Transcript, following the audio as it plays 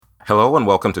Hello and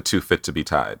welcome to Too Fit to be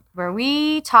Tied. Where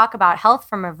we talk about health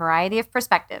from a variety of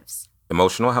perspectives.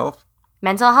 Emotional health,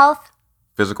 Mental health,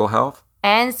 physical health,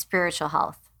 and spiritual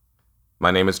health.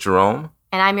 My name is Jerome.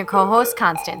 And I'm your co-host,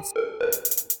 Constance.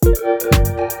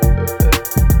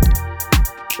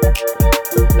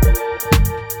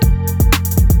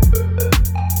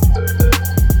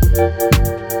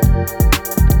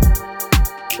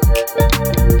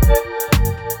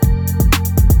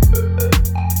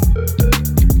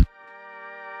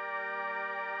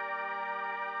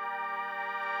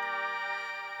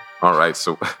 All right,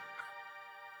 so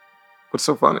what's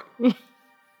so funny?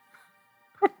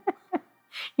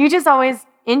 You just always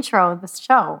intro the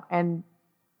show, and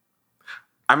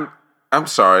I'm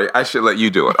sorry. I should let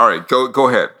you do it. All right, go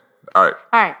ahead. All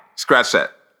right. Scratch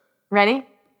that. Ready?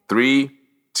 3,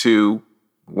 2,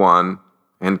 1,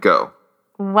 and go.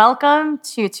 Welcome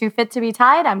to Too Fit to be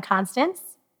Tied. I'm Constance.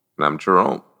 And I'm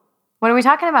Jerome. What are we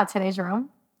talking about today, Jerome?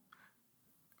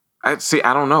 I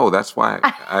don't know. That's why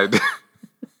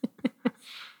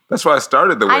that's why I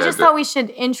started the way I just did. thought we should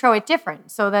intro it different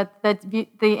so that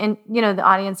the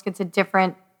audience gets a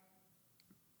different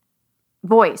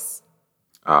voice.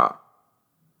 Well,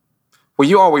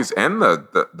 you always end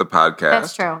the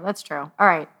podcast. That's true. All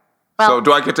right. Well, so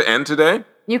do I get to end today?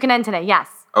 You can end today, yes.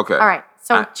 Okay. All right.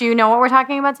 So do you know what we're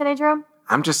talking about today, Jerome?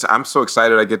 I'm so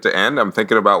excited I get to end. I'm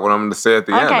thinking about what I'm going to say at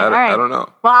the end. All right. I don't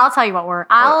know. Well, I'll tell you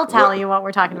what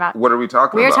we're talking about. What are we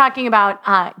talking about? We're talking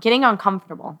about getting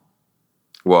uncomfortable.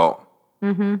 Well,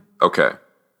 okay.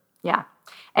 Yeah.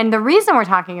 And the reason we're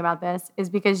talking about this is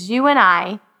because you and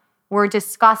I were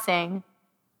discussing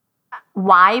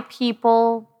why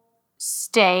people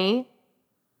stay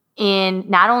in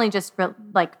not only just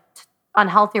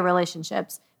unhealthy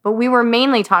relationships, but we were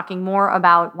mainly talking more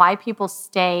about why people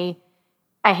stay,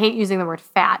 I hate using the word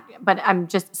fat, but I'm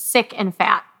just sick and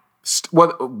fat.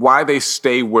 Why they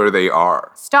stay where they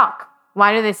are. Stuck.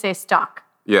 Why do they stay stuck?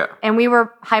 Yeah. And we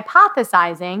were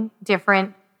hypothesizing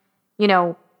different,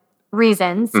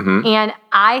 reasons. Mm-hmm. And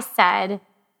I said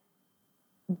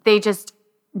they just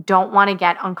don't want to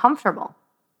get uncomfortable.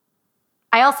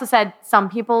 I also said some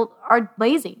people are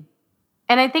lazy.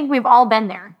 And I think we've all been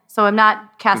there. So I'm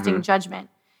not casting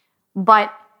judgment.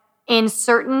 But in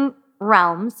certain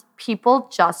realms, people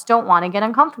just don't want to get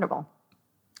uncomfortable.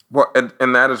 Well,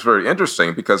 and that is very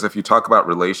interesting because if you talk about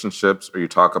relationships or you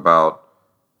talk about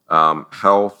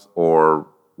health or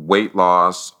weight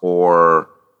loss or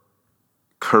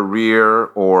career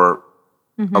or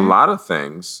a lot of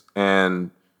things,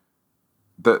 and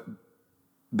the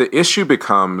issue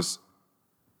becomes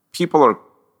people are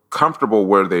comfortable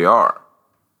where they are.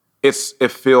 It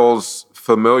feels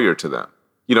familiar to them.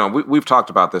 We've talked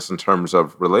about this in terms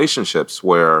of relationships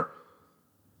where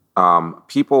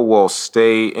people will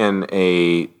stay in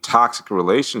a toxic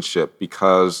relationship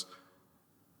because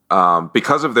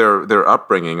of their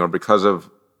upbringing or because of,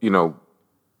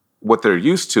 what they're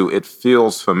used to. It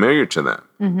feels familiar to them.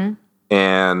 Mm-hmm.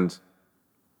 And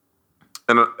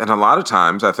a lot of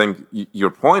times, I think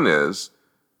your point is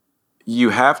you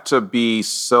have to be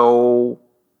so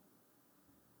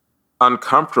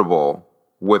uncomfortable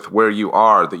with where you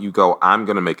are that you go, I'm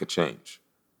going to make a change.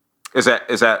 Is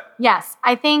that? Yes.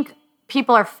 I think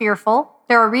people are fearful.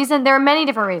 There are many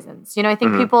different reasons. I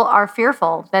think people are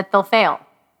fearful that they'll fail.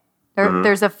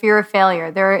 There's a fear of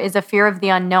failure. There is a fear of the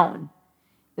unknown.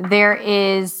 There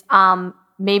is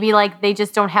maybe they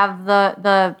just don't have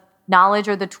the knowledge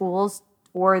or the tools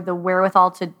or the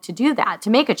wherewithal to do that, to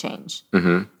make a change.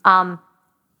 Mm-hmm.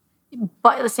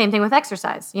 But the same thing with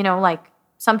exercise.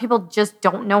 Some people just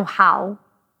don't know how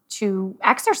to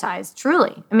exercise,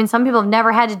 truly. I mean, some people have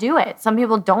never had to do it. Some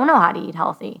people don't know how to eat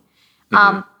healthy.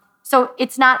 So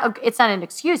it's not an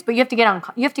excuse, but you have to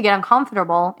get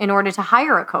uncomfortable in order to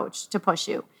hire a coach to push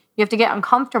you. You have to get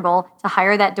uncomfortable to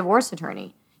hire that divorce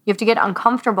attorney. You have to get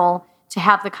uncomfortable to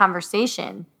have the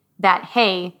conversation that,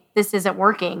 hey, this isn't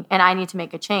working and I need to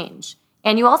make a change.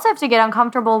 And you also have to get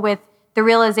uncomfortable with the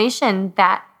realization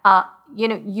that,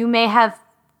 you may have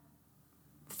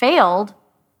failed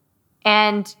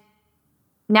and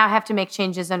now have to make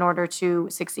changes in order to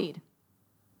succeed.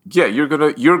 Yeah, you're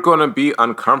gonna be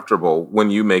uncomfortable when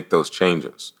you make those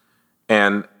changes.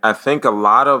 And I think a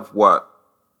lot of what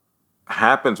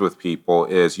happens with people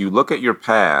is you look at your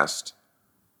past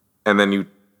and then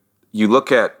you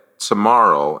look at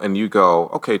tomorrow and you go,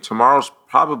 okay, tomorrow's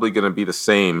probably going to be the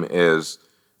same as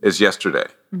yesterday.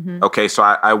 Mm-hmm. Okay, so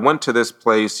I went to this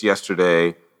place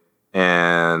yesterday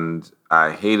and I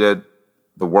hated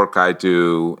the work I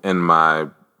do and my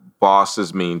boss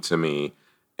is mean to me,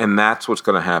 and that's what's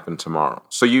going to happen tomorrow.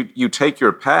 So you take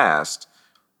your past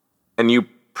and you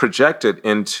projected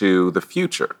into the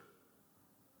future.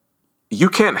 You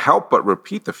can't help but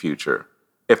repeat the future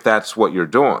if that's what you're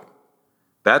doing.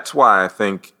 That's why I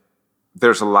think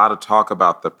there's a lot of talk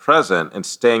about the present and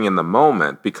staying in the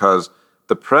moment, because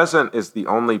the present is the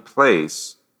only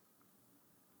place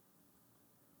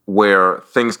where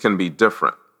things can be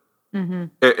different.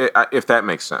 If that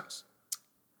makes sense.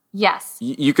 Yes.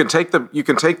 You can take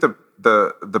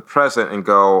the present and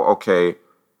go, okay,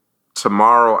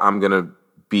 tomorrow I'm going to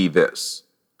be this.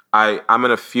 I'm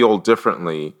going to feel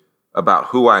differently about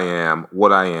who I am,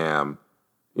 what I am,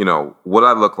 what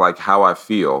I look like, how I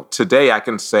feel. Today I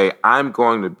can say I'm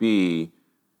going to be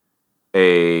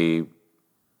a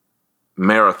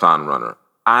marathon runner.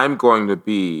 I'm going to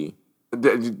be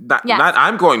not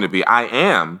I'm going to be. I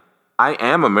am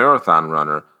a marathon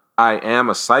runner. I am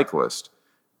a cyclist,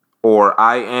 or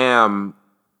I am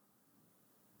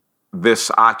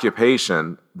this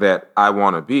occupation that I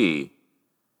want to be.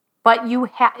 But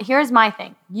here's my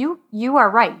thing. You are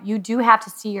right. You do have to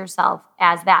see yourself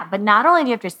as that. But not only do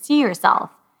you have to see yourself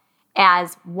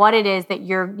as what it is that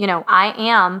you're, I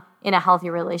am in a healthy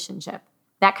relationship,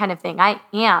 that kind of thing. I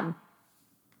am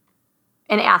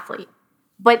an athlete.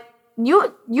 But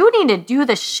you need to do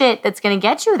the shit that's going to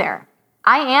get you there.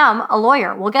 I am a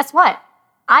lawyer. Well, guess what?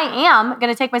 I am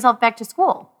going to take myself back to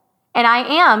school. And I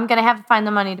am going to have to find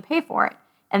the money to pay for it.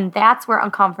 And that's where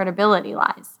uncomfortability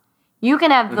lies. You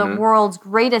can have the world's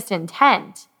greatest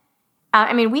intent.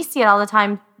 We see it all the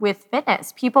time with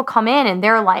fitness. People come in and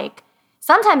they're like,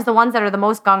 sometimes the ones that are the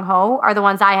most gung-ho are the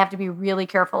ones I have to be really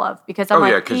careful of, because I'm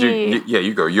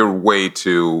you're way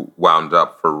too wound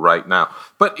up for right now.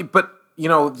 But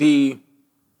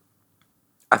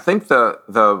I think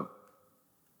the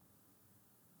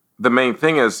main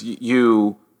thing is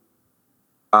you,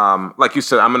 like you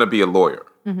said, I'm going to be a lawyer,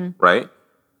 right?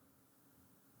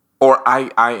 Or I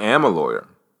am a lawyer.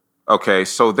 Okay,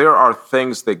 so there are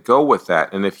things that go with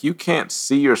that. And if you can't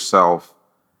see yourself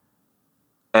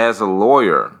as a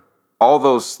lawyer, all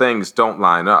those things don't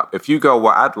line up. If you go,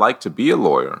 well, I'd like to be a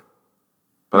lawyer,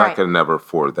 but I could never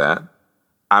afford that.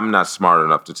 I'm not smart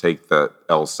enough to take the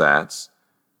LSATs.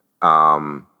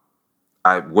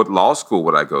 What law school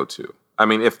would I go to?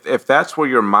 If that's where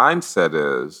your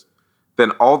mindset is,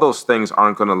 then all those things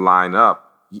aren't going to line up.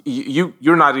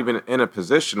 You're not even in a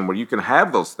position where you can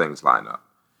have those things line up.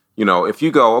 If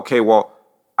you go, okay, well,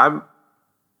 I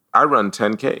run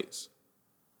 10Ks.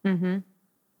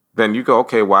 Then you go,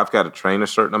 okay, well, I've got to train a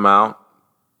certain amount.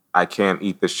 I can't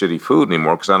eat this shitty food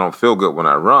anymore because I don't feel good when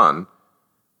I run.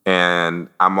 And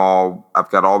I've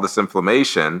got all this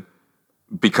inflammation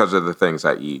because of the things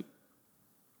I eat.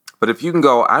 But if you can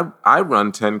go, I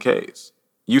run 10Ks.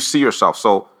 You see yourself.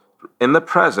 So in the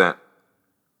present,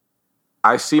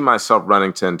 I see myself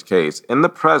running 10Ks. In the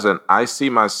present, I see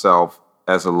myself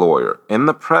as a lawyer. In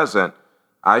the present,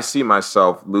 I see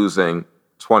myself losing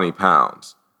 20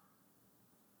 pounds.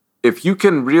 If you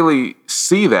can really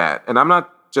see that, and I'm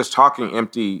not just talking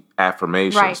empty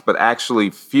affirmations, but actually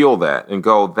feel that and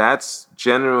go, that's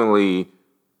genuinely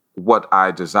what I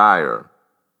desire,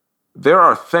 there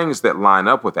are things that line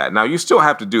up with that. Now, you still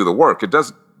have to do the work. It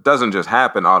doesn't just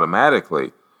happen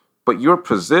automatically, but you're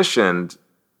positioned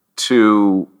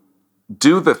to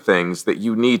do the things that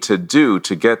you need to do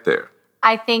to get there.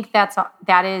 I think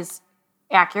that is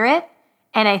accurate.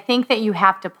 And I think that you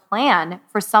have to plan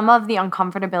for some of the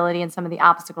uncomfortability and some of the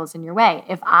obstacles in your way.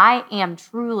 If I am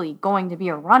truly going to be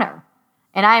a runner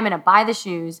and I am going to buy the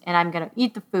shoes and I'm going to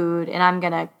eat the food and I'm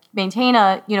going to maintain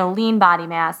a, lean body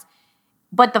mass,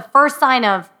 but the first sign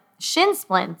of shin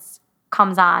splints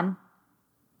comes on,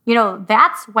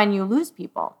 that's when you lose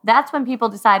people. That's when people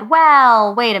decide,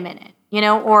 well, wait a minute,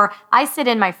 or I sit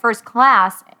in my first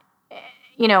class,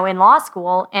 in law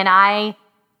school and I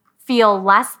feel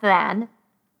less than,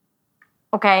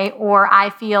 okay, or I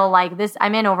feel like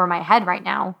I'm in over my head right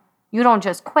now. You don't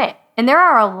just quit. And there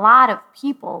are a lot of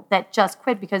people that just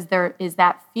quit because there is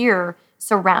that fear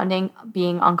surrounding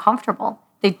being uncomfortable.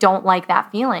 They don't like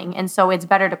that feeling. And so it's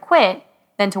better to quit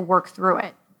than to work through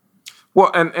it. Well,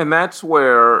 and that's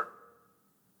where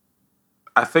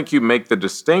I think you make the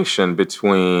distinction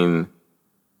between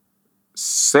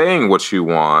saying what you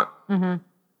want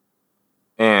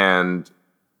and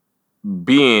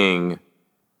being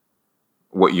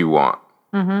what you want.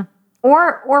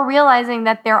 Or realizing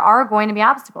that there are going to be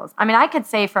obstacles. I could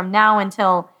say from now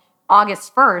until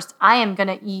August 1st, I am going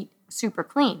to eat super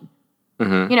clean.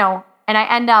 And I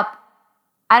end up,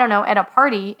 I don't know, at a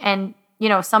party and,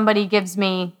 somebody gives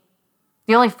me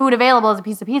the only food available is a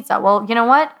piece of pizza. Well, you know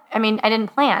what? I didn't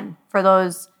plan for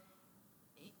those,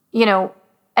 I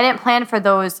didn't plan for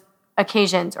those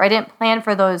occasions, or I didn't plan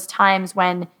for those times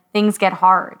when things get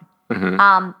hard.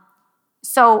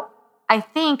 So I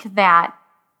think that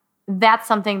that's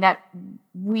something that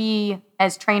we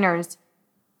as trainers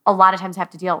a lot of times have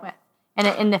to deal with. And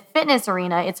in the fitness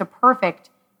arena, it's a perfect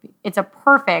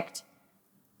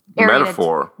area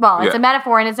metaphor. It's a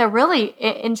metaphor, and it's a really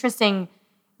interesting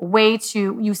way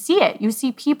you see it. You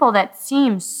see people that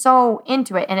seem so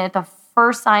into it, and at the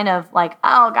first sign of like,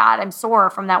 oh God, I'm sore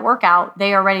from that workout,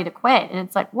 they are ready to quit. And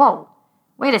it's like, whoa,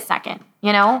 wait a second,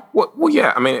 you know? Well,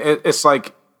 yeah. I mean, it's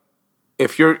like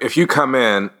if you come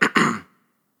in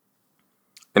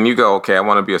and you go, okay, I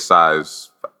want to be a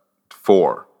size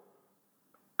 4,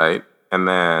 right? And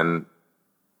then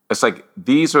it's like,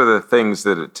 these are the things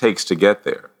that it takes to get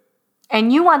there.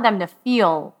 And you want them to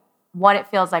feel what it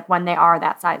feels like when they are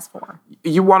that size 4.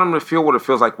 You want them to feel what it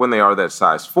feels like when they are that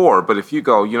size 4. But if you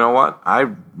go, you know what? I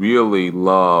really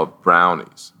love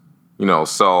brownies. You know,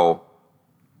 so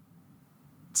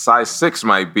size 6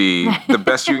 might be the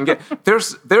best you can get.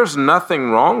 There's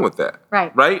nothing wrong with that.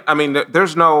 Right. Right? I mean,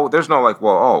 there's no like,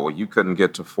 well, you couldn't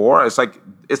get to 4. It's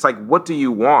like what do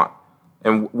you want?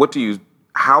 And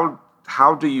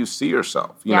how do you see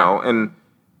yourself? You know?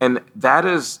 And that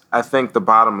is, I think, the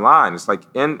bottom line. It's like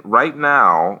right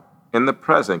now, in the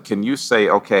present, can you say,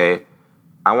 okay,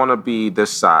 I want to be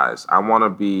this size. I want to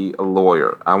be a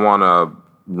lawyer. I want to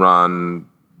run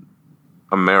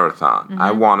a marathon.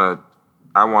 I want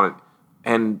to,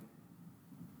 and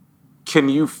can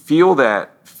you feel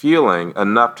that feeling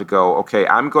enough to go, okay,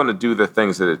 I'm going to do the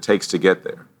things that it takes to get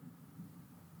there?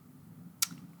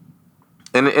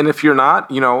 And if you're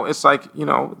not, it's like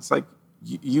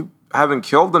you haven't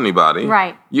killed anybody.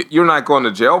 Right. You're not going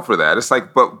to jail for that. It's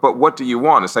like, but what do you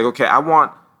want? It's like, okay, I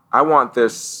want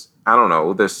this, I don't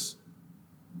know, this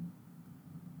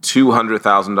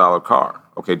 $200,000 car.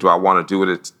 Okay, do I want to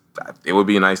do it? It would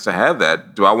be nice to have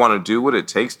that. Do I want to do what it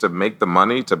takes to make the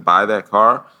money to buy that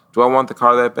car? Do I want the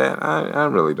car that bad? I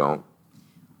really don't.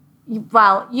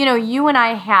 Well, you and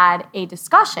I had a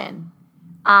discussion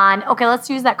on, okay, let's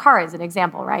use that car as an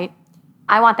example, right?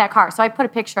 I want that car. So I put a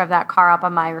picture of that car up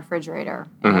on my refrigerator.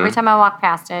 And every time I walk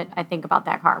past it, I think about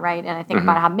that car, right? And I think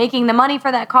about how I'm making the money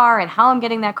for that car and how I'm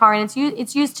getting that car. And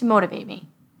it's used to motivate me,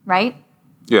 right?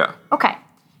 Yeah. Okay.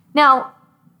 Now,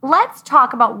 let's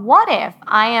talk about what if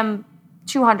I am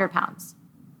 200 pounds.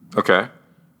 Okay.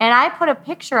 And I put a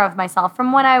picture of myself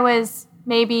from when I was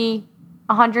maybe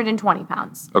 120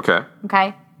 pounds. Okay.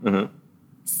 Okay?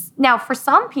 Now, for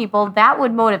some people, that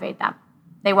would motivate them.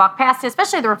 They walk past it,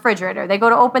 especially the refrigerator. They go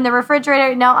to open the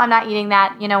refrigerator. No, I'm not eating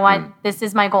that. You know what? This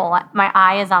is my goal. My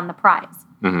eye is on the prize.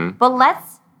 But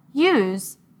let's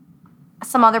use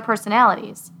some other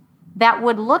personalities that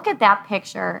would look at that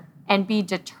picture and be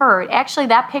deterred. Actually,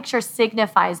 that picture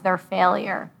signifies their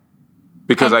failure.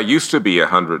 Because I used to be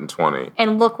 120.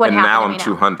 And look what happened to me now. And now I'm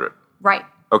 200. Right.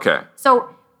 Okay.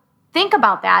 So think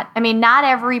about that. I mean, not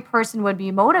every person would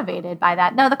be motivated by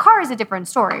that. No, the car is a different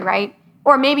story, right?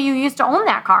 Or maybe you used to own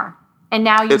that car and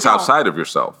now you It's don't. outside of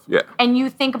yourself, yeah. And you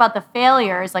think about the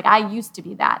failures, like I used to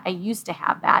be that. I used to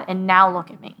have that, and now look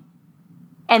at me.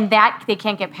 And that, they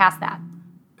can't get past that.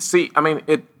 See, I mean,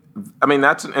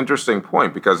 that's an interesting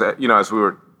point because, as we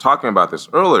were talking about this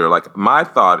earlier, like my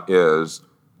thought is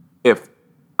if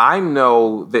I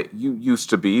know that you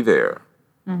used to be there,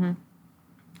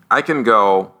 I can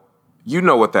go, you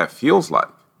know what that feels like.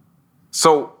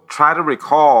 So try to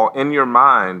recall in your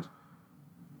mind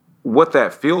what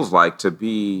that feels like to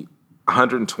be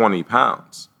 120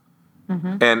 pounds.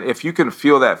 And if you can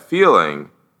feel that feeling,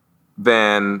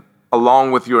 then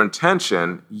along with your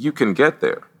intention, you can get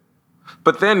there.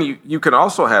 But then you can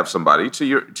also have somebody, to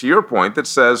your point, that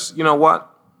says, you know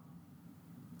what?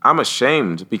 I'm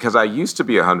ashamed because I used to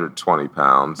be 120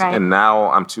 pounds and now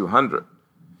I'm 200.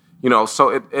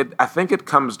 So I think it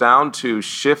comes down to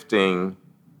shifting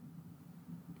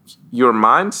your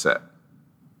mindset.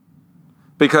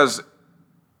 Because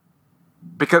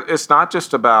it's not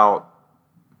just about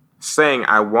saying,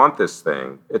 I want this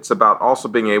thing. It's about also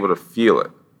being able to feel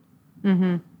it.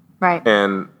 Right.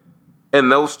 And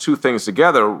those two things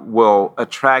together will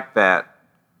attract that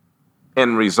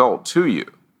end result to you.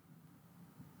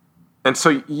 And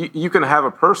so you can have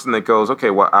a person that goes,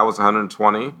 okay, well, I was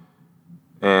 120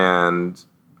 and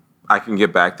I can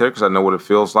get back there because I know what it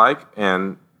feels like.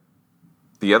 And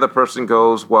the other person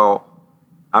goes, well,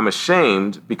 I'm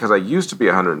ashamed because I used to be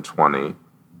 120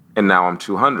 and now I'm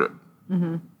 200.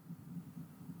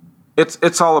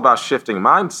 It's all about shifting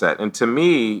mindset. And to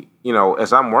me,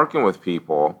 as I'm working with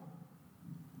people,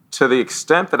 to the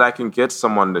extent that I can get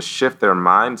someone to shift their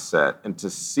mindset and to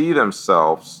see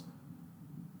themselves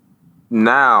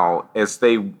now as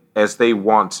they as they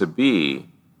want to be,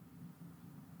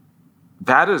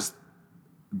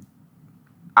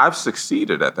 I've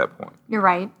succeeded at that point. You're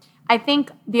right. I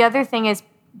think the other thing is,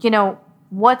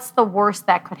 what's the worst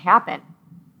that could happen?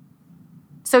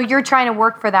 So you're trying to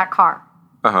work for that car.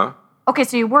 Uh-huh. Okay,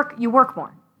 so you work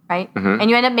more, right? And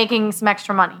you end up making some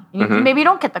extra money. Maybe you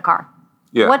don't get the car.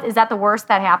 Yeah. What is that the worst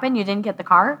that happened? You didn't get the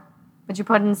car, but you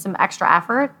put in some extra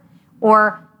effort?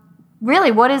 Or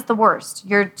really, what is the worst?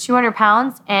 You're 200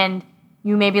 pounds and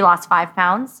you maybe lost 5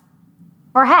 pounds?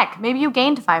 Or heck, maybe you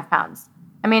gained 5 pounds.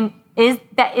 I mean, is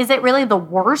it really the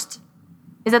worst?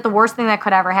 Is it the worst thing that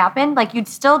could ever happen? Like you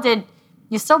still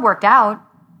worked out.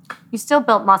 You still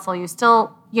built muscle. You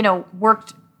still,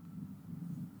 worked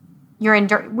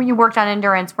you worked on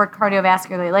endurance, worked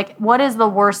cardiovascularly. Like what is the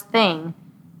worst thing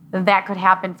that could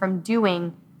happen from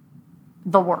doing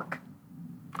the work?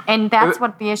 And that's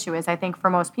what the issue is, I think, for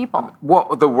most people.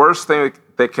 Well, the worst thing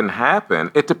that can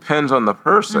happen, it depends on the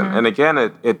person. And again,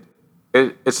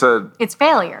 it's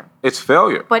failure. It's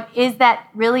failure. But is that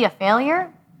really a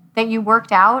failure? That you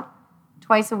worked out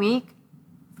twice a week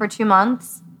for 2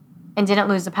 months and didn't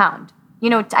lose a pound?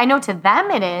 I know to them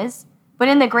it is, but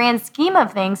in the grand scheme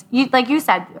of things, like you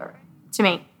said to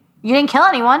me, you didn't kill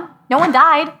anyone. No one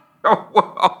died. Oh,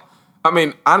 well,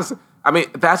 honestly,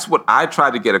 that's what I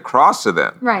tried to get across to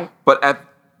them. Right. But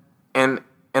in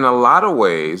a lot of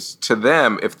ways, to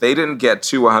them, if they didn't get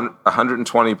to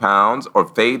 120 pounds or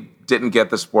if they didn't get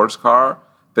the sports car,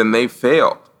 then they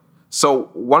failed. So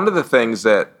one of the things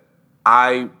that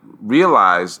I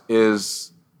realize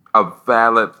is a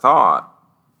valid thought,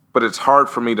 but it's hard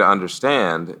for me to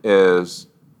understand, is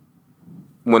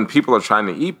when people are trying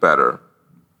to eat better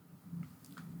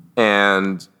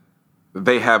and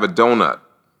they have a donut,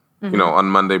 on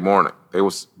Monday morning. They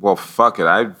was, well, fuck it,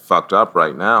 I fucked up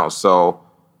right now, so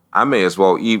I may as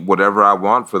well eat whatever I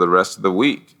want for the rest of the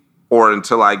week or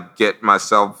until I get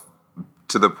myself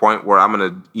to the point where I'm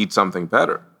going to eat something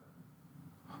better.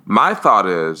 My thought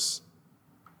is,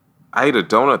 I ate a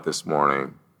donut this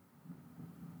morning.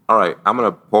 All right, I'm going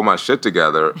to pull my shit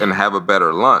together and have a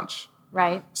better lunch.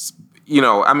 Right.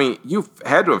 You've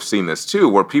had to have seen this too,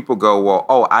 where people go,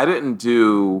 well, I didn't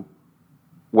do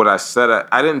what I said.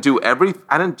 I didn't do every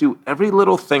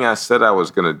little thing I said I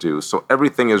was going to do. So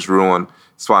everything is ruined.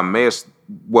 So I may as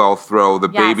well throw the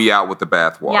baby out with the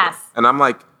bathwater. Yes. And I'm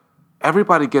like,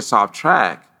 everybody gets off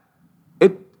track.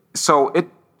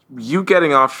 You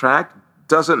getting off track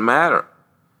doesn't matter.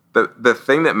 The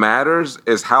thing that matters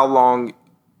is how long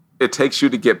it takes you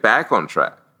to get back on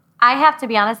track. I have to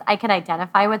be honest, I can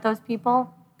identify with those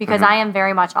people because I am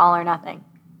very much all or nothing.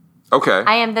 Okay.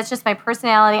 That's just my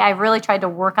personality. I really tried to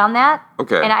work on that.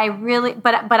 Okay. And I really,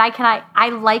 but I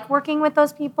like working with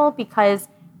those people because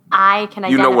I can identify.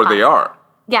 You know where they are.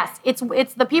 Yes.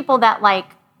 It's the people that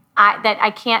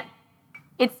I can't,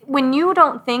 it's when you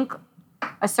don't think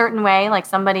a certain way like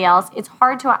somebody else, it's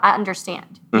hard to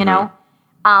understand, you know?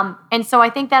 And so I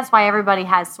think that's why everybody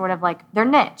has sort of like their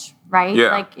niche, right?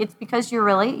 Yeah. Like it's because you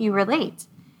relate.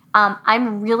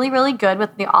 I'm really, really good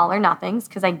with the all or nothings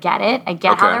because I get it. I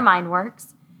get how their mind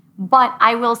works. But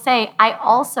I will say, I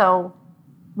also,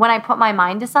 when I put my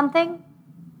mind to something,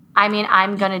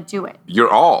 I'm going to do it. You're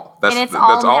all. That's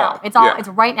all now. All. It's all. Yeah. It's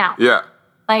right now. Yeah.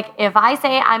 Like if I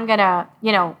say I'm going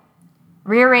to,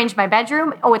 rearrange my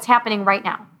bedroom, it's happening right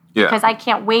now. Yeah. Because I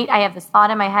can't wait. I have this thought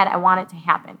in my head. I want it to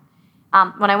happen.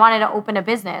 When I wanted to open a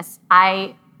business,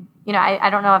 I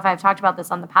don't know if I've talked about this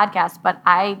on the podcast, but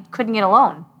I couldn't get a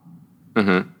loan.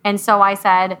 Mm-hmm. And so I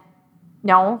said,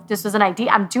 no, this was an idea.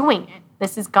 I'm doing it.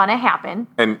 This is going to happen.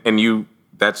 And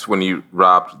that's when you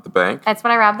robbed the bank? That's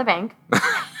when I robbed the bank.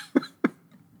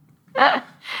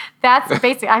 That's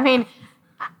basically,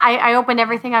 I opened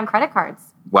everything on credit cards.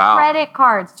 Wow. Credit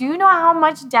cards. Do you know how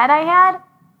much debt I had?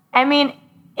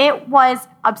 It was,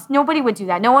 nobody would do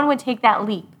that. No one would take that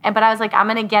leap. But I was like, I'm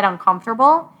going to get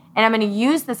uncomfortable and I'm going to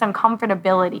use this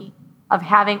uncomfortability of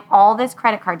having all this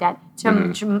credit card debt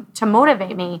to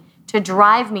motivate me, to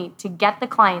drive me, to get the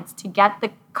clients, to get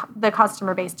the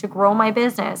customer base, to grow my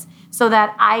business so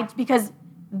that because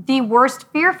the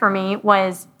worst fear for me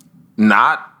was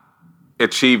not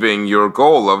achieving your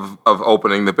goal of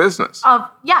opening the business.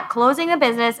 Closing the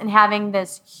business and having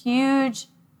this huge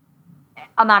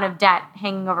amount of debt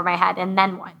hanging over my head, and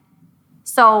then what?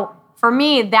 So for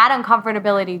me, that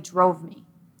uncomfortability drove me.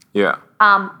 Yeah.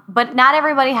 But not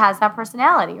everybody has that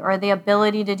personality or the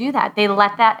ability to do that. They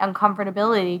let that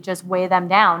uncomfortability just weigh them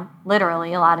down,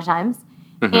 literally, a lot of times.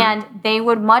 Mm-hmm. And they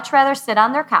would much rather sit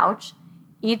on their couch,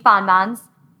 eat bonbons,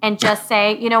 and just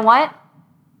say, you know what?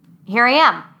 Here I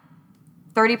am,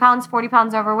 30 pounds, 40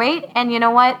 pounds overweight. And you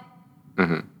know what?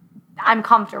 Mm-hmm. I'm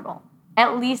comfortable.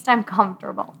 At least I'm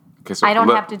comfortable. Okay, so I don't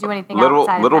have to do anything little,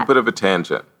 outside of little that. bit of a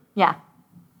tangent. Yeah.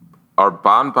 Are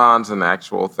bonbons an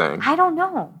actual thing? I don't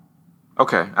know.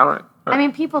 Okay, all right. I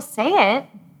mean, people say it.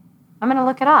 I'm going to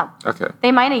look it up. Okay.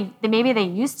 Maybe they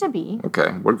used to be.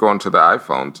 Okay, we're going to the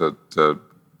iPhone to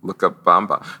look up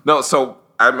bonbon. No, so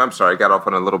I'm sorry, I got off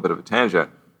on a little bit of a tangent.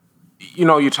 You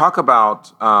know, you talk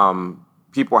about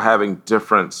people having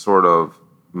different sort of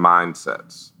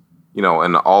mindsets, you know,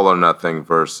 and all or nothing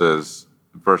versus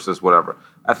whatever.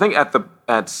 I think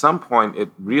at some point it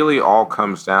really all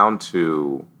comes down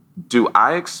to, do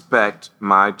I expect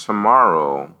my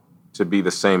tomorrow to be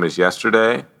the same as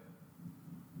yesterday?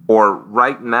 Or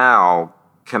right now,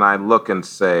 can I look and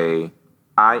say,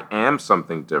 I am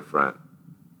something different,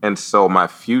 and so my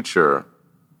future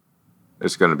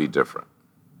is going to be different?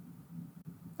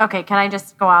 Okay, can I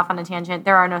just go off on a tangent?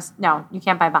 There are no, you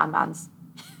can't buy bonbons.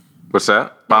 What's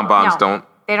that? Bonbons No,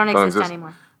 they don't exist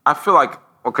anymore. I feel like,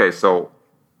 okay, so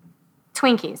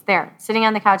Twinkies, there, sitting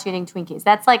on the couch eating Twinkies.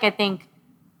 That's like, I think,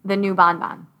 the new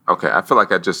bonbon. okay, I feel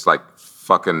like I just like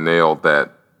fucking nailed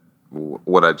that,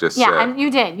 what I just said. Yeah, and you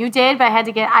did, but I had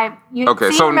to get,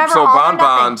 Okay, so remember,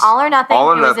 bonbons. all or nothing, All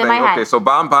or it was nothing. in my head. Okay, so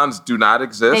bonbons do not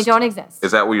exist? They don't exist.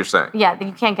 Is that what you're saying? Yeah,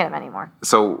 you can't get them anymore.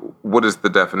 So what is the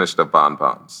definition of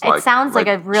bonbons? It sounds like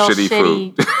a real shitty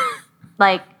food.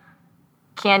 like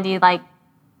candy, like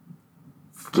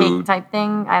Food. cake type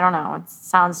thing. I don't know. It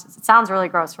sounds really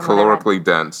gross from what I read. Calorically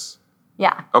dense.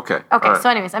 Yeah. Okay. Okay. all right. So,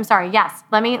 anyways, I'm sorry. Yes.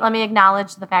 Let me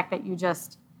acknowledge the fact that you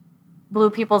just blew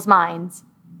people's minds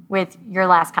with your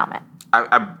last comment.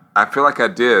 I feel like I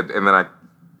did, and then I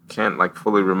can't like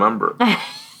fully remember.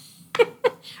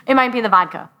 It might be the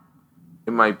vodka.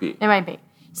 It might be. It might be.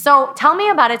 So, tell me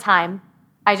about a time.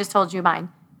 I just told you mine.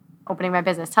 Opening my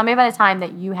business. Tell me about a time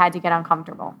that you had to get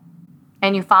uncomfortable,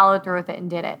 and you followed through with it and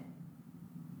did it.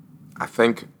 I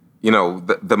think, you know,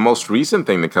 the most recent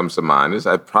thing that comes to mind is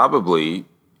we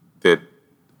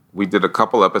did a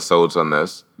couple episodes on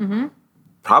this. Mm-hmm.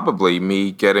 Probably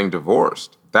me getting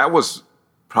divorced. That was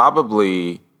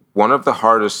probably one of the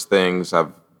hardest things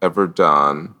I've ever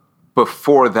done.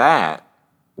 Before that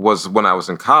was when I was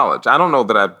in college. I don't know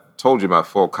that I've told you my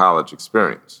full college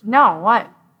experience. No, what?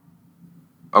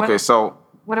 Okay, so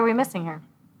What are we missing here?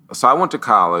 So I went to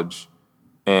college,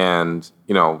 and,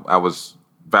 you know, I was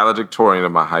valedictorian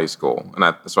of my high school.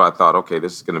 And so I thought, okay,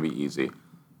 this is going to be easy.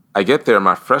 I get there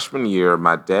my freshman year.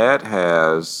 My dad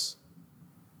has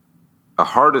a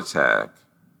heart attack,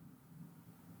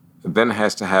 then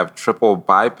has to have triple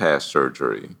bypass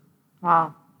surgery.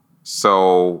 Wow.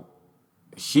 So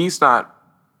he's not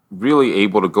really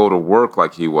able to go to work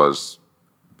like he was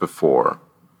before.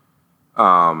 We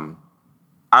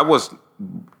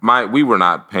were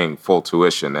not paying full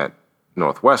tuition at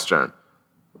Northwestern,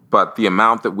 but the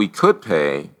amount that we could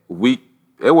pay,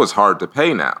 it was hard to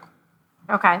pay now.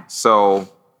 Okay.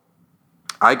 So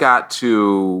I got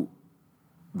to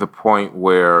the point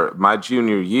where my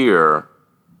junior year,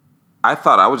 I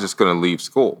thought I was just going to leave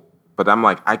school. But I'm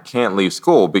like, I can't leave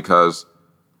school because,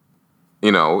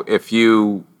 you know, if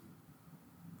you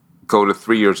go to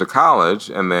 3 years of college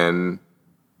and then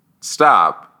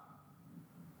stop,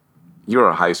 you're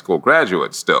a high school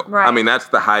graduate still. Right. I mean, that's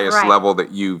the highest level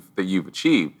that you've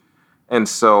achieved. And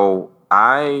so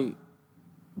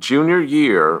junior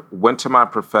year, went to my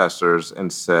professors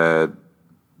and said,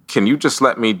 can you just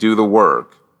let me do the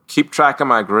work, keep track of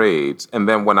my grades, and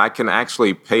then when I can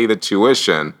actually pay the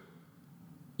tuition,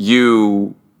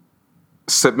 you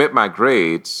submit my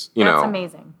grades, That's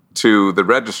amazing. to the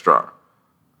registrar.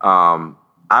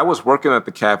 I was working at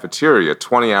the cafeteria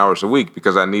 20 hours a week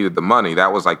because I needed the money.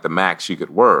 That was like the max you could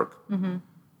work. Mm-hmm.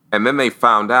 And then they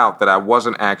found out that I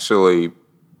wasn't actually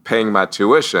paying my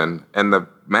tuition. And the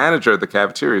manager at the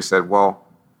cafeteria said, well,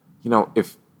 you know,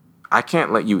 if I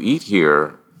can't let you eat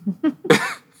here,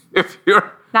 if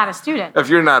you're not a student. If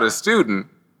you're not a student,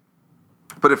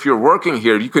 but if you're working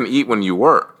here, you can eat when you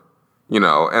work, you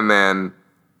know. And then,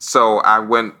 so I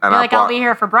went and I'll be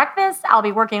here for breakfast, I'll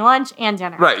be working lunch and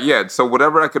dinner. Right, yeah. So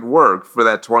whatever I could work for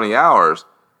that 20 hours.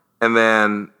 And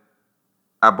then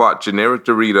I bought generic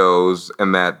Doritos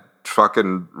and that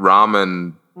fucking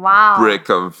ramen brick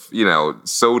of, you know,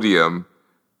 sodium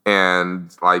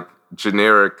and like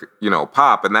generic, you know,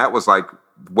 pop. And that was like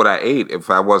what I ate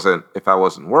if I wasn't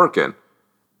working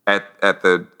at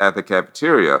the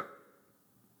cafeteria.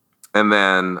 And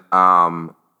then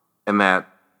in that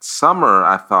summer,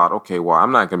 I thought, okay, well,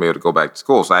 I'm not going to be able to go back to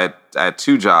school. So I had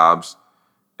 2 jobs.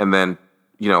 And then,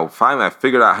 you know, finally I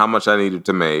figured out how much I needed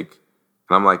to make.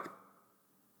 And I'm like,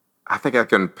 I think I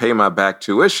can pay my back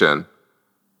tuition.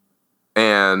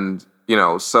 And, you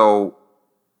know, so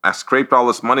I scraped all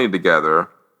this money together.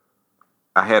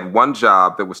 I had one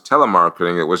job that was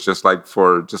telemarketing. It was just like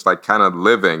kind of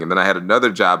living. And then I had another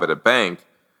job at a bank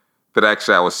that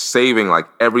actually I was saving like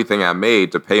everything I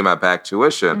made to pay my back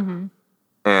tuition. Mm-hmm.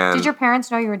 And did your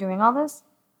parents know you were doing all this?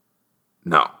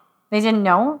 No. They didn't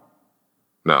know?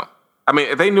 No. I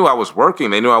mean, they knew I was working.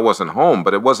 They knew I wasn't home,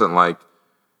 but it wasn't like,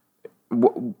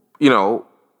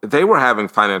 they were having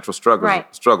financial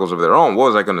struggles of their own. What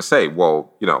was I going to say?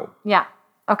 Well, Yeah.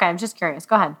 Okay, I'm just curious.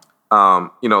 Go ahead.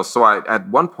 So at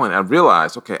one point I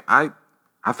realized, okay, I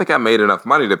think I made enough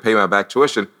money to pay my back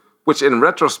tuition, which in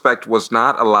retrospect was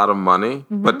not a lot of money,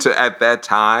 but at that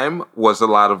time was a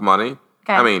lot of money.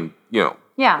 Okay. I mean,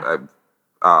 Yeah.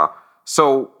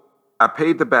 So I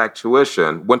paid the back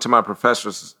tuition, went to my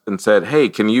professors and said, hey,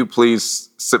 can you please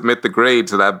submit the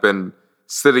grades that I've been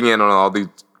sitting in on all these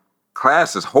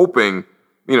classes, hoping,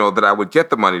 that I would get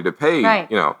the money to pay,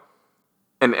 Right.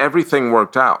 And everything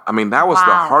worked out. I mean, that was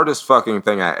the hardest fucking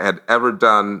thing I had ever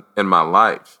done in my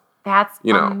life. That's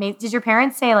amazing. Did your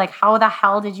parents say, like, how the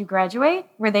hell did you graduate?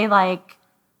 Were they like...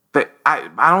 I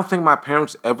don't think my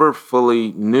parents ever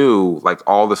fully knew, like,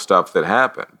 all the stuff that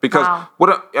happened. Because,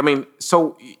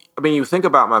 you think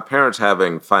about my parents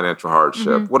having financial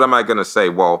hardship. What am I going to say?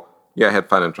 Well, yeah, I had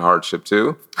financial hardship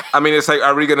too. I mean, it's like,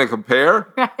 are we going to compare?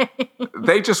 Right.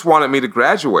 They just wanted me to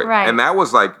graduate. Right. And that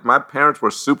was like, my parents were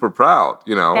super proud,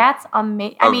 That's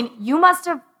amazing. I mean, you must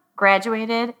have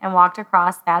graduated and walked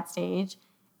across that stage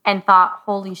and thought,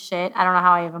 holy shit, I don't know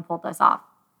how I even pulled this off.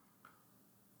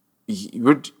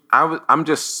 I'm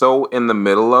just so in the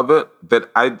middle of it that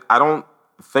I don't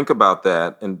think about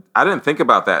that. And I didn't think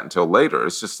about that until later.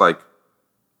 It's just like,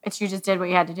 you just did what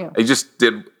you had to do.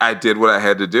 I did what I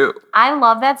had to do. I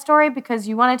love that story because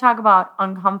you want to talk about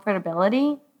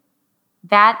uncomfortability.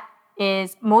 That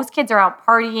is, most kids are out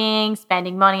partying,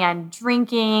 spending money on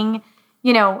drinking,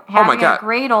 having a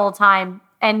great old time.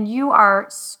 And you are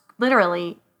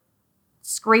literally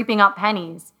scraping up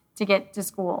pennies to get to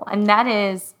school. And that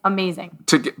is amazing.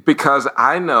 Because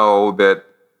I know that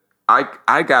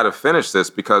I got to finish this,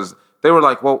 because they were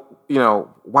like, well,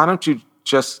 why don't you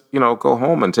just, go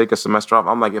home and take a semester off?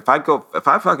 I'm like, if I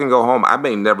fucking go home, I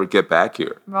may never get back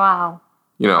here. Wow.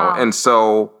 Wow. And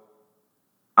so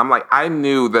I'm like, I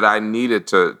knew that I needed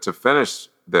to finish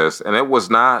this, and it was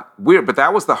not weird, but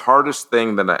that was the hardest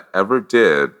thing that I ever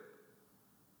did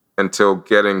until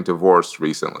getting divorced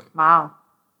recently. Wow.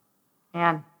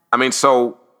 Man. I mean,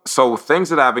 so things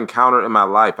that I've encountered in my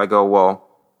life, I go, well,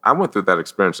 I went through that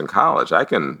experience in college. I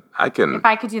can. If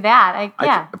I could do that,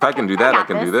 if I can do that, I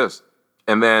can do this.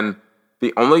 And then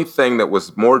the only thing that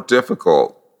was more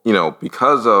difficult,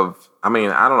 because of, I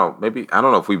don't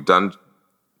know if we've done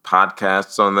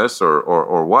podcasts on this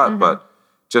or what, but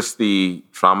just the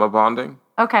trauma bonding.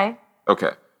 Okay.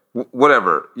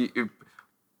 Whatever.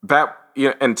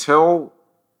 Until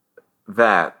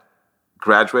that,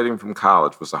 graduating from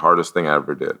college was the hardest thing I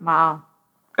ever did. Wow.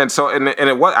 And so, and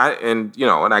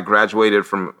I graduated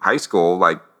from high school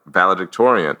like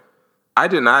valedictorian. I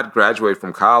did not graduate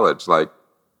from college like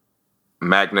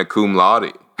magna cum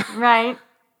laude. Right.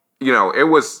 It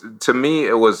was, to me,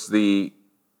 it was the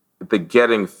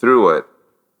getting through it,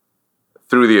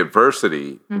 through the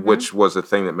adversity, which was the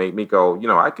thing that made me go,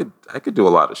 I could do a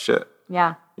lot of shit.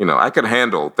 Yeah. I could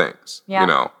handle things.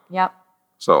 Yeah. Yep.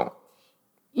 So.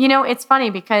 It's funny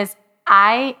because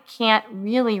I can't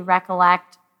really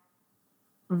recollect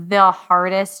the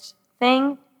hardest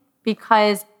thing,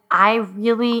 because I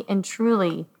really and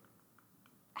truly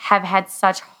have had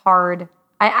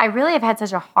I really have had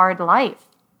such a hard life.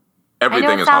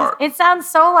 Everything is hard. It sounds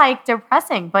so like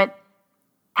depressing, but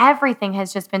everything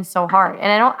has just been so hard.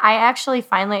 And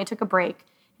I took a break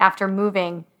after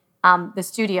moving the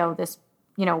studio this,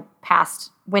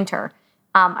 past winter.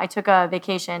 I took a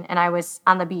vacation and I was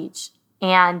on the beach,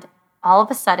 and all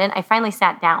of a sudden I finally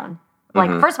sat down.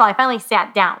 Like, first of all, I finally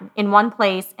sat down in one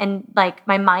place, and like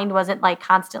my mind wasn't like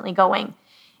constantly going.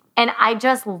 And I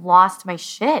just lost my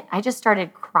shit. I just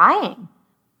started crying.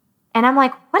 And I'm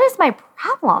like, what is my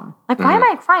problem? Like, why am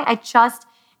I crying?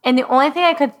 And the only thing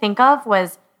I could think of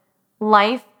was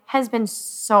life has been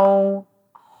so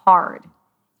hard.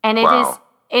 And it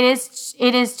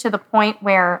is to the point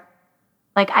where,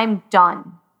 like, I'm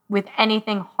done with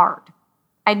anything hard.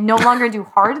 I no longer do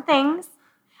hard things.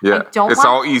 Yeah, it's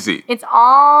all easy. It's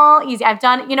all easy. I've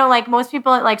done, like most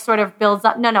people, it like sort of builds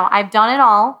up. No, I've done it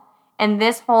all. And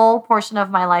this whole portion of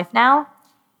my life now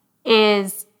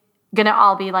is going to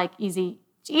all be like easy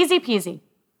peasy.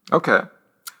 Okay.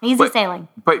 Easy sailing.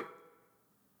 But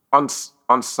on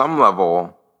some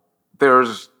level,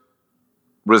 there's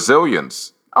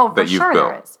resilience Oh, for that you've sure built.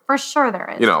 there is. For sure there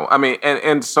is. You know, I mean,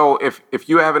 and so if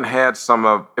you haven't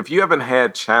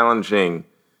had challenging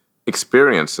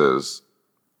experiences,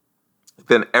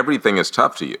 then everything is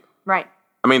tough to you. Right.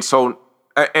 I mean, so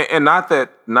and not that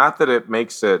it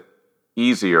makes it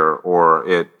easier or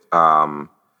it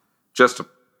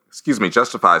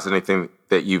justifies anything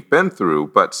that you've been through,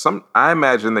 but I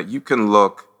imagine that you can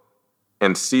look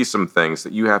and see some things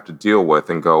that you have to deal with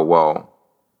and go, well,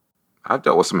 I've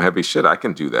dealt with some heavy shit. I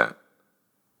can do that.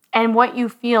 And what you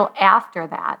feel after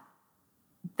that,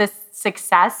 the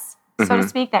success, so to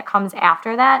speak, that comes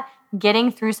after that,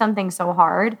 getting through something so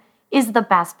hard is the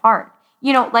best part.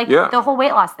 You know, like the whole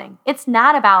weight loss thing. It's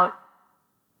not about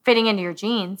fitting into your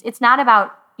jeans. It's not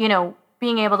about, you know,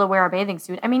 being able to wear a bathing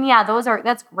suit. I mean, yeah,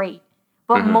 that's great.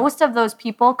 But most of those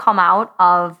people come out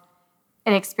of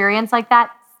an experience like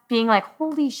that being like,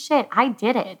 holy shit, I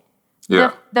did it.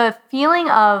 Yeah. The feeling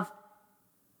of,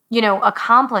 you know,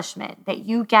 accomplishment that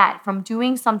you get from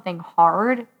doing something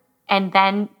hard and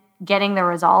then getting the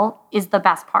result is the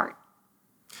best part.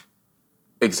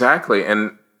 Exactly.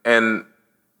 And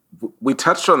we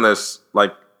touched on this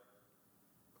like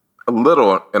a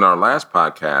little in our last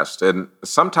podcast. And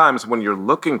sometimes when you're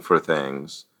looking for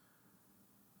things,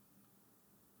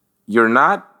 you're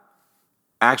not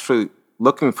actually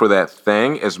looking for that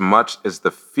thing as much as the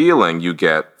feeling you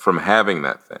get from having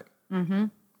that thing. Mm-hmm.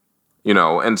 You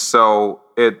know, and so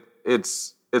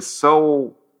it's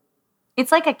so...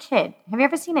 It's like a kid. Have you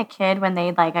ever seen a kid when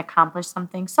they like accomplish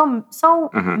something so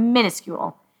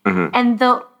minuscule? Mm-hmm. And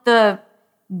the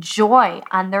joy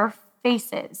on their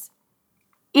faces,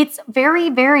 it's very,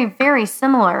 very, very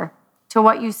similar to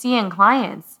what you see in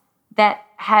clients that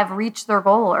have reached their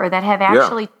goal or that have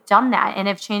actually done that and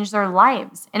have changed their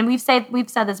lives. And we've said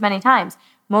this many times.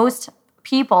 Most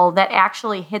people that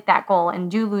actually hit that goal and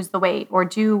do lose the weight or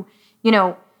do, you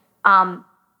know,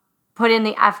 put in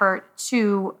the effort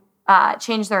to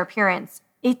change their appearance,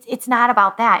 it's not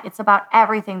about that. It's about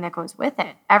everything that goes with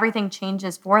it. Everything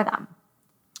changes for them.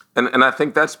 And I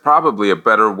think that's probably a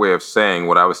better way of saying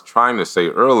what I was trying to say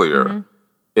earlier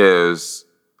is,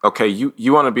 okay,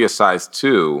 you want to be a size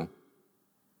 2,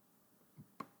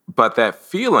 but that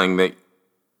feeling that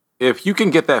if you can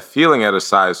get that feeling at a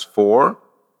size 4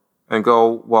 and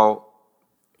go, well,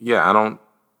 yeah, I don't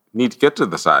need to get to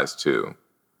the size 2,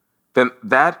 then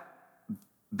that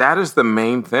is the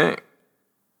main thing.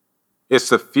 It's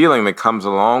the feeling that comes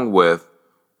along with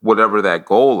whatever that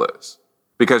goal is.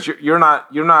 Because you're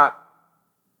not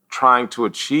trying to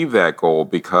achieve that goal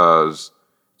because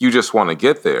you just want to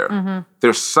get there. Mm-hmm.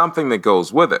 There's something that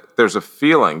goes with it. There's a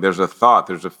feeling, there's a thought,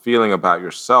 there's a feeling about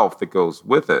yourself that goes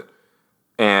with it.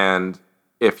 And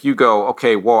if you go,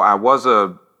 okay, well, I was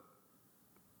a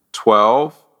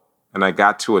 12 and I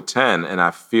got to a 10 and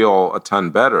I feel a ton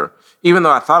better, even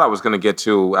though I thought I was going to get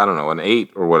to, I don't know, an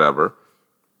 8 or whatever,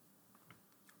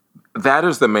 that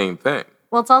is the main thing.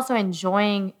 Well, it's also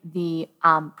enjoying the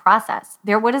process.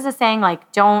 What is the saying? Like,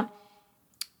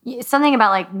 something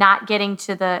about like not getting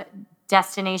to the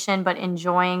destination, but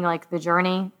enjoying like the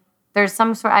journey. There's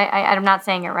some sort. I'm not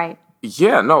saying it right.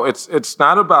 Yeah, no, it's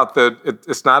not about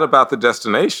the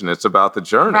destination. It's about the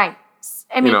journey. Right.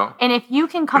 I mean, and if you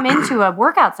can come into a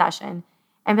workout session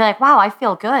and be like, wow, I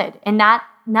feel good, and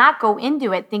not go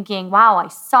into it thinking, wow, I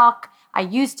suck. I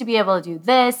used to be able to do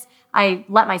this. I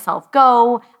let myself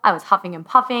go. I was huffing and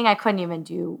puffing. I couldn't even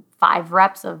do 5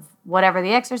 reps of whatever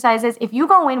the exercise is. If you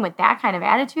go in with that kind of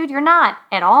attitude, you're not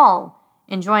at all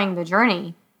enjoying the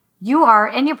journey. You are,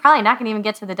 and you're probably not going to even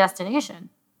get to the destination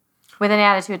with an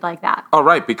attitude like that. Oh,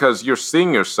 right, because you're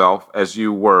seeing yourself as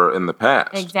you were in the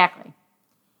past. Exactly.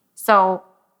 So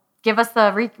give us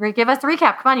the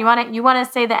recap. Come on, you want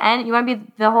to say the end? You want to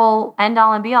be the whole end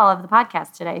all and be all of the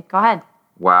podcast today? Go ahead.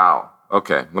 Wow.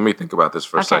 Okay, let me think about this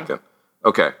for a second.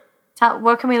 Okay.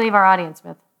 What can we leave our audience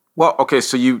with? Well, okay,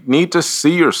 so you need to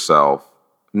see yourself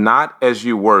not as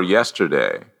you were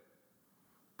yesterday,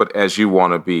 but as you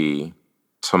want to be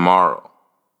tomorrow.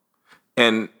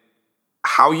 And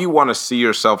how you want to see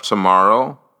yourself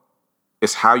tomorrow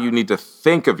is how you need to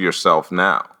think of yourself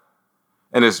now.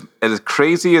 And as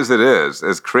crazy as it is,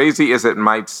 as crazy as it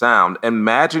might sound,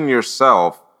 imagine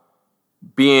yourself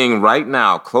being right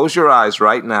now, close your eyes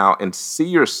right now and see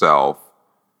yourself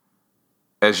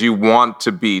as you want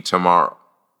to be tomorrow.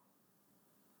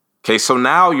 Okay, so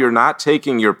now you're not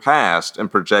taking your past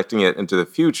and projecting it into the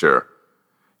future.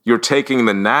 You're taking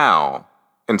the now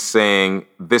and saying,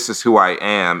 this is who I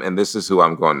am and this is who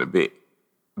I'm going to be.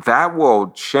 That will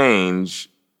change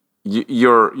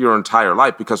your entire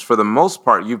life, because for the most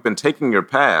part, you've been taking your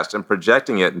past and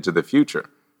projecting it into the future.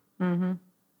 Mm-hmm.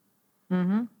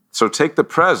 Mm-hmm. So take the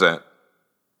present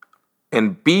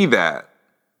and be that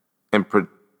and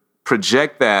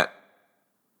project that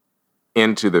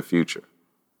into the future.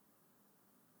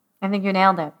 I think you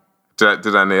nailed it.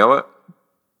 Did I nail it?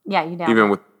 Yeah, you nailed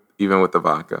it. Even with the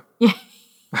vodka. Yeah,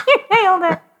 you nailed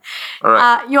it. All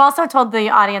right. You also told the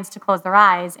audience to close their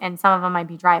eyes, and some of them might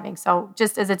be driving. So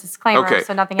just as a disclaimer, Okay.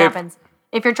 so nothing happens.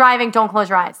 If you're driving, don't close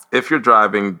your eyes. If you're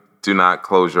driving, do not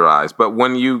close your eyes. But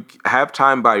when you have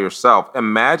time by yourself,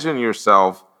 imagine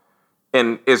yourself,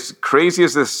 and as crazy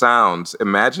as this sounds,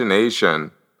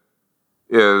 imagination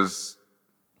is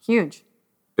Huge.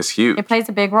 huge. It plays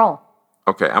a big role.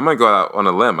 Okay, I'm gonna go out on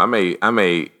a limb. I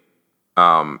may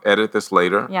edit this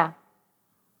later. Yeah.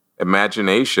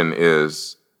 Imagination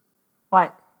is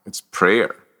What? it's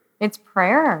prayer. It's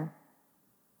prayer.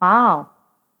 Wow.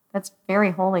 That's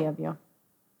very holy of you.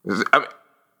 Can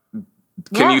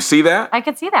Yeah. you see that? I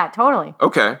could see that, totally.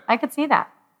 Okay. I could see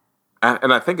that.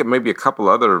 And I think it may be a couple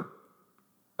other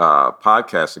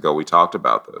podcasts ago we talked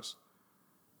about this.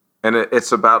 And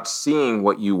it's about seeing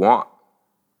what you want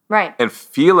Right. and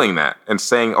feeling that and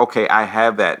saying, okay, I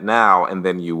have that now, and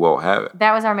then you will have it.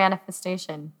 That was our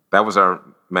manifestation. That was our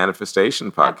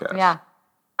manifestation podcast. Yeah.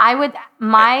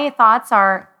 My thoughts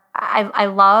are, I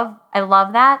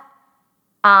love that.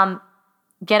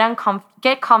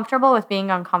 Get comfortable with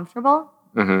being uncomfortable.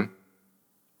 Mm-hmm.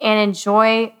 And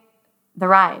enjoy the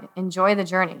ride. Enjoy the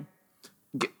journey.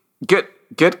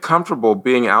 Get comfortable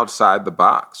being outside the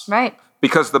box. Right.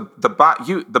 Because the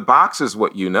box is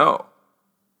what you know.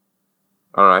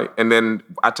 All right. And then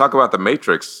I talk about the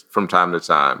Matrix from time to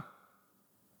time.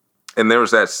 And there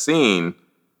was that scene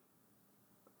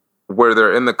where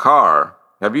they're in the car.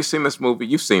 Have you seen this movie?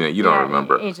 You've seen it. You don't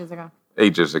remember. Ages ago.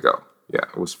 Ages ago. Yeah,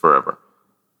 it was forever.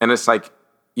 And it's like,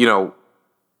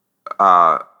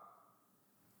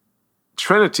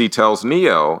 Trinity tells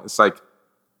Neo, it's like,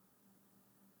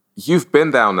 you've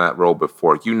been down that road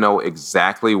before. You know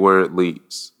exactly where it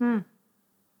leads.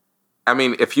 I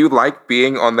mean, if you like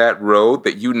being on that road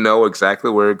that you know exactly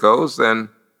where it goes, then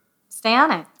stay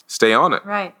on it. Stay on it.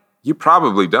 Right. You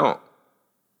probably don't.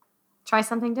 Try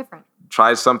something different.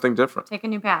 Try something different. Take a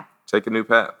new path. Take a new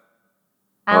path.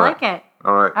 I like it.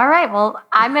 All right. All right. Well,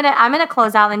 I'm gonna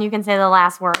close out, and you can say the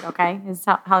last word. Okay, is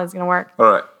how this is gonna work. All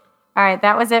right. All right.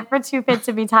 That was it for Too Fit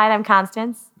to Be Tied. I'm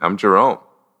Constance. I'm Jerome.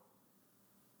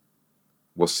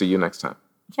 We'll see you next time.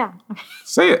 Yeah.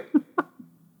 Say it.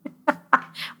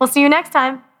 We'll see you next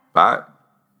time. Bye.